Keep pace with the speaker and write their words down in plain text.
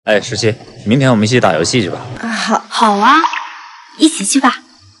哎，十七，明天我们一起打游戏去吧。好啊，一起去吧。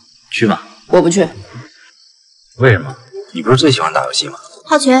去吗？我不去。为什么？你不是最喜欢打游戏吗？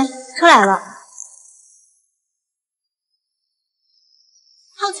浩群，车来了。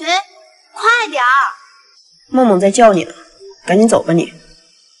浩群，快点儿！梦梦在叫你呢，赶紧走吧你。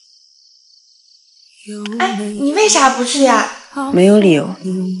哎，你为啥不去呀？没有理由，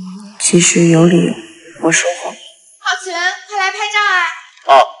其实有理由。我说谎。浩群，快来拍照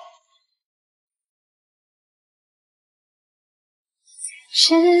啊！哦。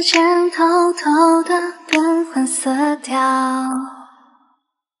时间偷偷的变换色调，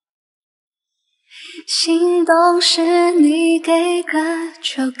心动时你给个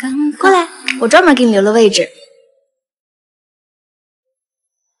就刚好。过来，我专门给你留了位置。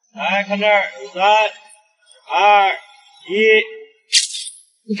来看这儿，3、2、1。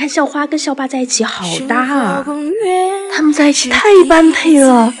你看校花跟校霸在一起好搭啊，他们在一起太般配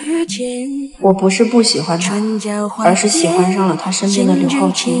了。我不是不喜欢他，而是喜欢上了他身边的刘浩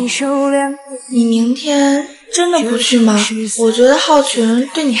群。你明天真的不去吗？我觉得浩群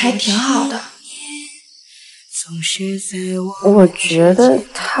对你还挺好的。我觉得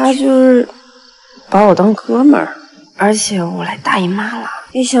他就是把我当哥们儿，而且我来大姨妈了，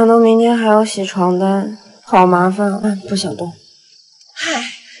一想到明天还要洗床单，好麻烦啊，不想动。嗨，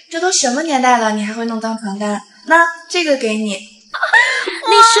这都什么年代了，你还会弄脏床单？那这个给你。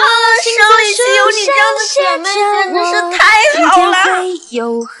你说手里是有你这样的姐妹，真是太好了。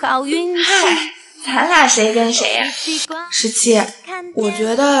嗨，咱俩谁跟谁呀？17，我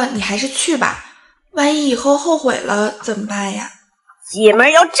觉得你还是去吧，万一以后后悔了怎么办呀？姐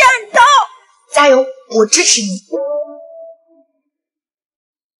妹要战斗，加油，我支持你。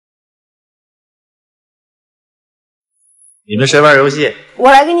你们谁玩游戏？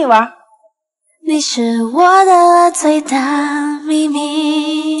我来跟你玩。你是我的最大秘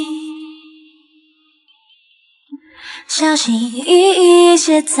密，小心翼翼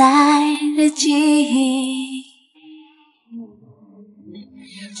写在日记。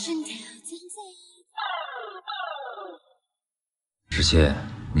十七，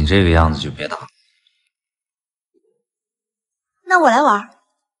你这个样子就别打了。那我来玩。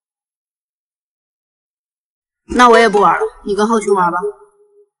那我也不玩了，你跟浩群玩吧。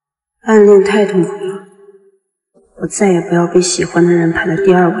暗恋太痛苦了，我再也不要被喜欢的人排在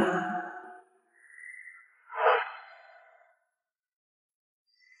第2位了。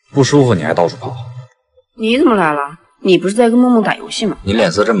不舒服你还到处跑？你怎么来了？你不是在跟梦梦打游戏吗？你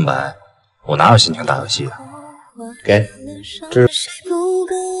脸色这么白，我哪有心情打游戏啊？给，这是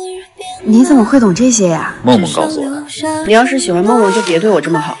你怎么会懂这些呀？梦梦告诉我的。你要是喜欢梦梦，就别对我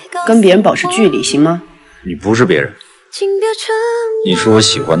这么好，跟别人保持距离，行吗？你不是别人，你是我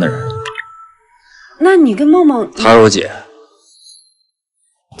喜欢的人。那你跟梦梦，她是我姐。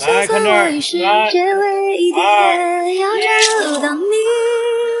来看这儿，3、2、1。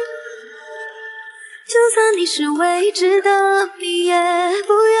就算你是未知的谜，也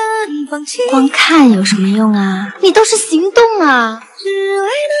不愿放弃。光看有什么用啊？你都是行动啊！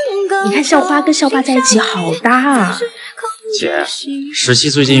你看校花跟校霸在一起好搭啊。姐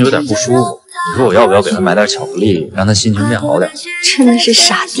，17最近有点不舒服，你说我要不要给他买点巧克力，让他心情变好点？真的是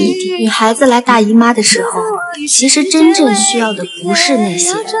傻弟弟。女孩子来大姨妈的时候，其实真正需要的不是那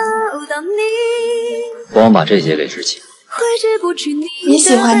些。帮我把这些给17。你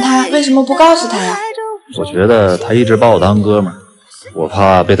喜欢他，为什么不告诉他呀？我觉得他一直把我当哥们儿，我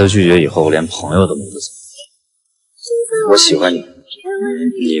怕被他拒绝以后连朋友都没得做。我喜欢你，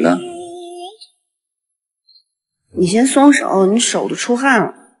你呢？你先松手，你手都出汗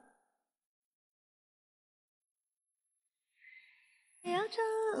了。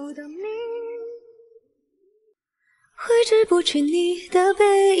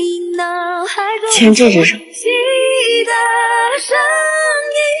签这是什么？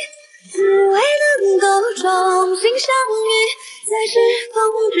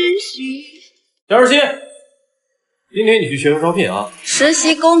姜十七，今天你去学校招聘啊？实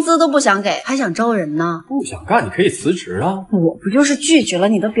习工资都不想给，还想招人呢？不想干你可以辞职啊。我不就是拒绝了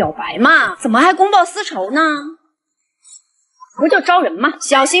你的表白吗？怎么还公报私仇呢？不就招人吗？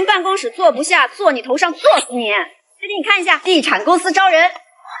小型办公室坐不下，坐你头上坐死你！再给你看一下，地产公司招人。哎，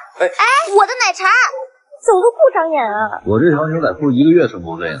我的奶茶怎么都不长眼啊？我这条牛仔裤1个月生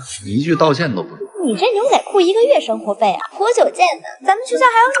活费呢，你一句道歉都不说。你这牛仔裤1个月生活费啊？多久见的？咱们学校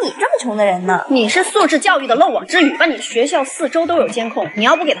还有你这么穷的人呢。你是素质教育的漏网之鱼吧？你的学校4周都有监控，你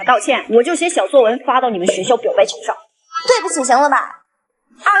要不给他道歉，我就写小作文发到你们学校表白墙上。对不起，行了吧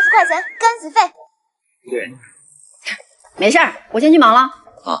？20块钱干洗费。对，没事儿，我先去忙了。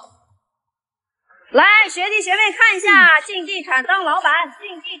啊，来，学弟学妹看一下，进地产当老板，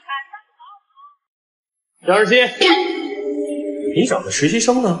进地产当老板。张十七，你找的实习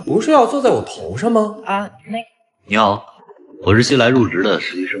生呢？不是要坐在我头上吗？你好，我是新来入职的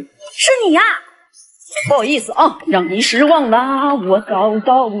实习生。是你呀？不好意思啊，让你失望啦，我早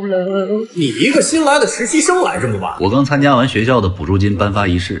到了。你一个新来的实习生来这么晚？我刚参加完学校的补助金颁发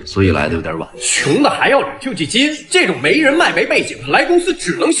仪式，所以来的有点晚。穷的还要领救济金，这种没人脉没背景的来公司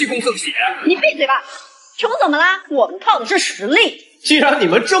只能吸公司的血。你闭嘴吧！穷怎么啦？我们靠的是实力。既然你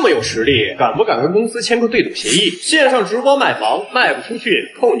们这么有实力，敢不敢跟公司签个对赌协议？线上直播卖房，卖不出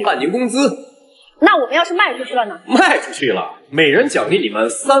去扣你半年工资。那我们要是卖出去了呢？卖出去了，每人奖励你们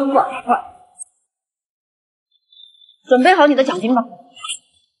3万块。准备好你的奖金吧。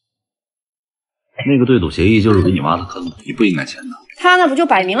那个对赌协议就是给你挖的坑，你不应该签的。他那不就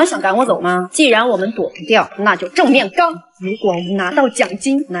摆明了想赶我走吗？既然我们躲不掉，那就正面刚。如果我们拿到奖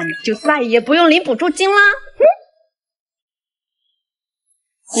金，那你就再也不用领补助金啦。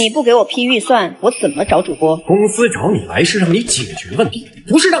你不给我批预算，我怎么找主播？公司找你来是让你解决问题，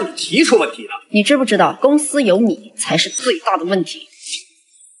不是让你提出问题的。你知不知道，公司有你才是最大的问题。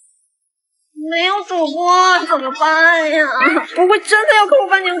没有主播怎么办呀？不会真的要扣我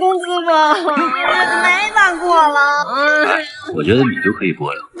半年工资吧？没法过了。我觉得你就可以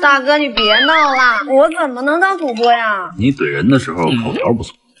播呀。大哥，你别闹了，我怎么能当主播呀？你怼人的时候口条不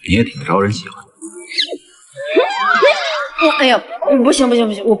错，你也挺招人喜欢。哎呀，不行，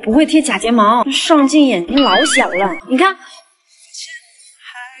我不会贴假睫毛，上镜眼睛老小了。你看。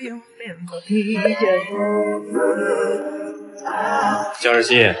姜十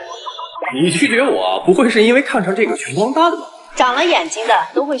七，你拒绝我不会是因为看上这个穷光蛋吧？长了眼睛的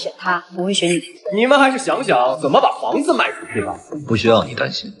都会选他，不会选你。你们还是想想怎么把房子卖出去吧。不需要你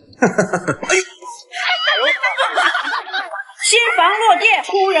担心。新房落地，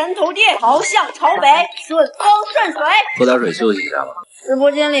出人头地，朝向朝北，顺风顺水。喝点水休息一下吧。直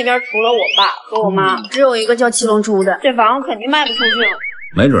播间里边除了我爸和我妈，只有一个叫七龙珠的，这房肯定卖不出去了。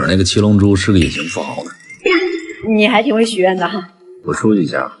没准那个七龙珠是个隐形富豪呢。你还挺会许愿的哈。我出去一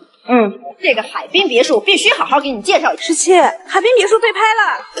下。这个海滨别墅必须好好给你介绍一下。17，海滨别墅被拍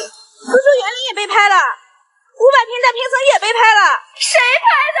了，足球园林也被拍了，500平大平层也被拍了。谁拍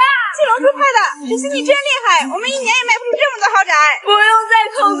的？七龙珠拍的。17，你真厉害，我们1年也卖不出这么多豪宅。不用再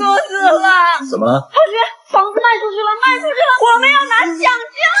扣工资了。怎么了？浩杰，房子卖出去了，我们要拿奖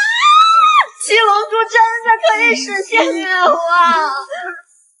金了！七龙珠真的可以实现愿望。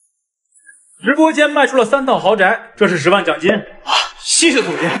直播间卖出了3套豪宅，这是10万奖金。谢谢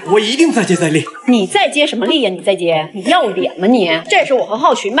总监，我一定再接再厉。你再接什么厉呀？你再接，你要脸吗你？这是我和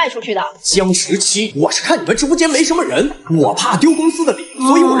浩群卖出去的。姜17，我是看你们直播间没什么人，我怕丢公司的脸，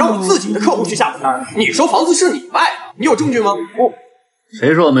所以我让我自己的客户去下单。你说房子是你卖的，你有证据吗？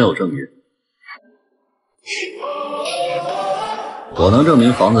谁说没有证据？我能证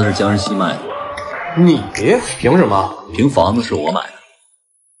明房子是姜17卖的。你凭什么？凭房子是我买的。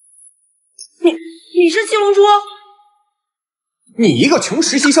你是七龙珠？你一个穷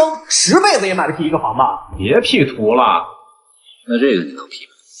实习生，10辈子也买得起一个房吧？别 P 图了。那这个你能 P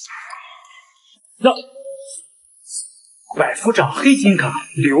吗？让百夫长黑金卡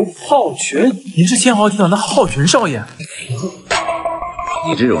刘浩群，您是千豪集团的浩群少爷。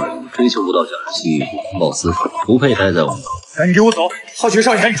你这种人追求不到奖17，貌似不配待在我们。赶紧给我走！浩群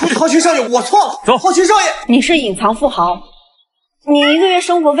少爷，赶紧出去！浩群少爷，我错了。走，浩群少爷，你是隐藏富豪，你1个月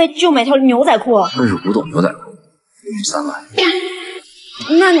生活费就买条牛仔裤。那是古董牛仔裤，3万。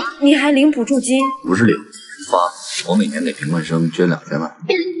那你还领补助金？不是领，是发。我每年给贫困生捐2000万。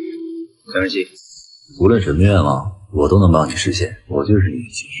姜17，无论什么愿望，我都能帮你实现。我就是你的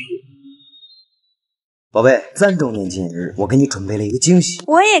情人。宝贝，3周年纪念日，我给你准备了一个惊喜。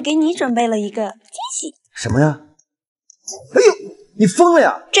我也给你准备了一个惊喜。什么呀？哎呦，你疯了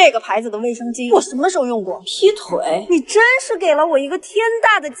呀！这个牌子的卫生巾我什么时候用过？劈腿！你真是给了我一个天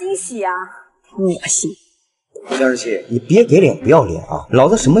大的惊喜啊！恶心！姜17，你别给脸不要脸啊！老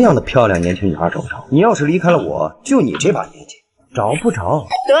子什么样的漂亮年轻女孩找不着？你要是离开了我，就你这把年纪，找不着。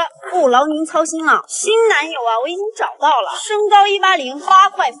得，不劳您操心了。新男友啊，我已经找到了，身高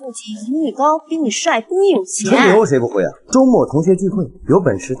180，8块腹肌，比你高，比你帅，比你有钱。吹牛谁不会啊？周末同学聚会，有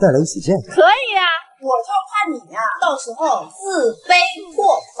本事带来一起见。可以啊，我就怕你呀，到时候自卑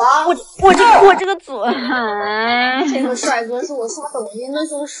破防。我这个嘴，这个帅哥是我刷抖音的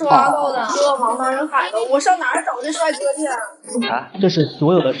时候刷到的，给我茫茫人海的，我上哪儿找这帅哥去啊？这是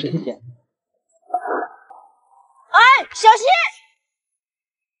所有的实体险。哎，小心！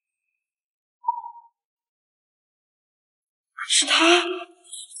是他，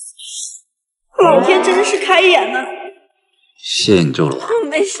老天真是开眼了。谢谢你救了我。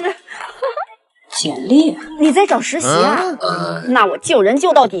没事。简历？你在找实习啊？那我救人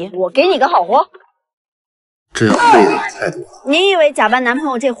救到底，我给你个好活。这要费的也太多了。你以为假扮男朋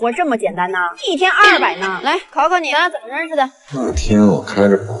友这活这么简单呢？一天200呢！来考考你，咱俩怎么认识的？那天我开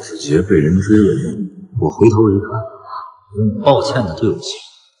着保时捷被人追尾，我回头一看，抱歉的对不起，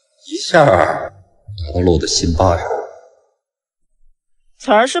一下打到了我的心巴上。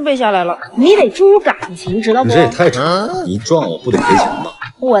词儿是背下来了，你得注入感情，知道不？你这也太扯了，你一撞我不得赔钱吧？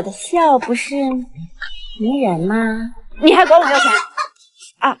我的笑不是迷人吗？你还管我要钱？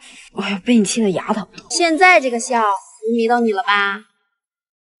啊！哎呀，被你气得牙疼。现在这个笑迷到你了吧？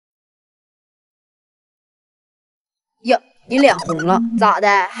哟，你脸红了，咋的？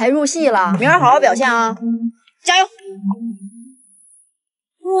还入戏了？明儿好好表现啊！加油！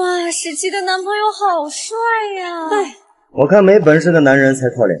哇，17的男朋友好帅呀！哎，我看没本事的男人才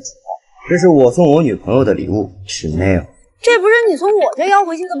靠脸吃饭。这是我送我女朋友的礼物，是 Chanel。这不是你从我这要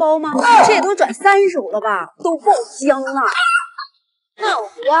回去的包吗？这也都转3手了吧，都爆香了。那我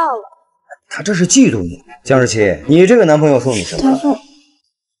不要了。他这是嫉妒你。江十七，你这个男朋友送你什么？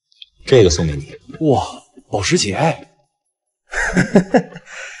这个送给你。哇，保时捷！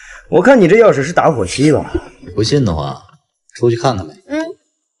我看你这钥匙是打火机吧？不信的话，出去看看呗。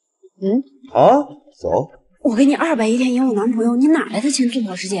好，走。我给你200一天养我男朋友，你哪来的钱租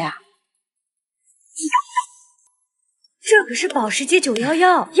保时捷啊？这可是保时捷911，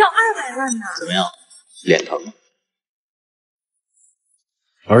要200万呢！怎么样，脸疼吗？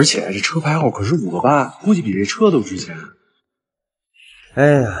而且这车牌号可是5个8，估计比这车都值钱。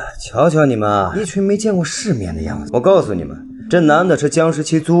哎呀，瞧瞧你们啊，一群没见过世面的样子。我告诉你们，这男的是姜十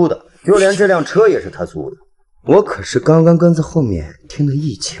七租的，就连这辆车也是他租的。我可是刚刚跟在后面听得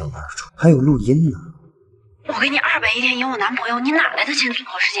一清二楚，还有录音呢。我给你200一天养我男朋友，你哪来的钱租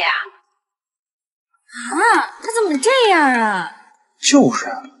保时捷啊？啊，他怎么这样啊？就是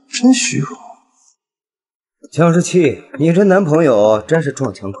啊，真虚荣。姜十七，你这男朋友真是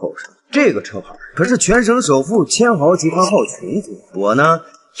撞枪口上。这个车牌可是全省首富千豪集团号群租。我呢，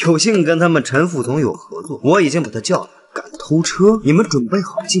有幸跟他们陈副总有合作，我已经把他叫来，敢偷车，你们准备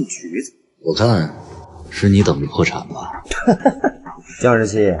好进局子。我看是你等着破产吧。姜十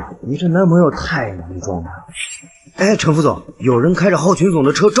七，你这男朋友太能装了。哎，陈副总，有人开着浩群总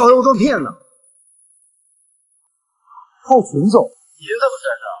的车招摇撞骗呢。浩群总，您怎么在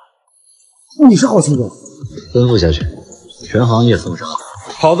这？你是浩群总？吩咐下去，全行业封杀。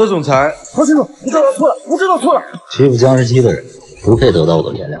好的，总裁。浩群总，我知道错了，我知道错了。欺负姜十七的人不配得到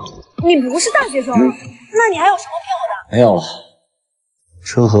我的原谅。你不是大学生，那你还有什么骗我的？没有了，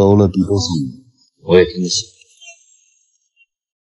车和欧乐 B 都送你，我也听你喜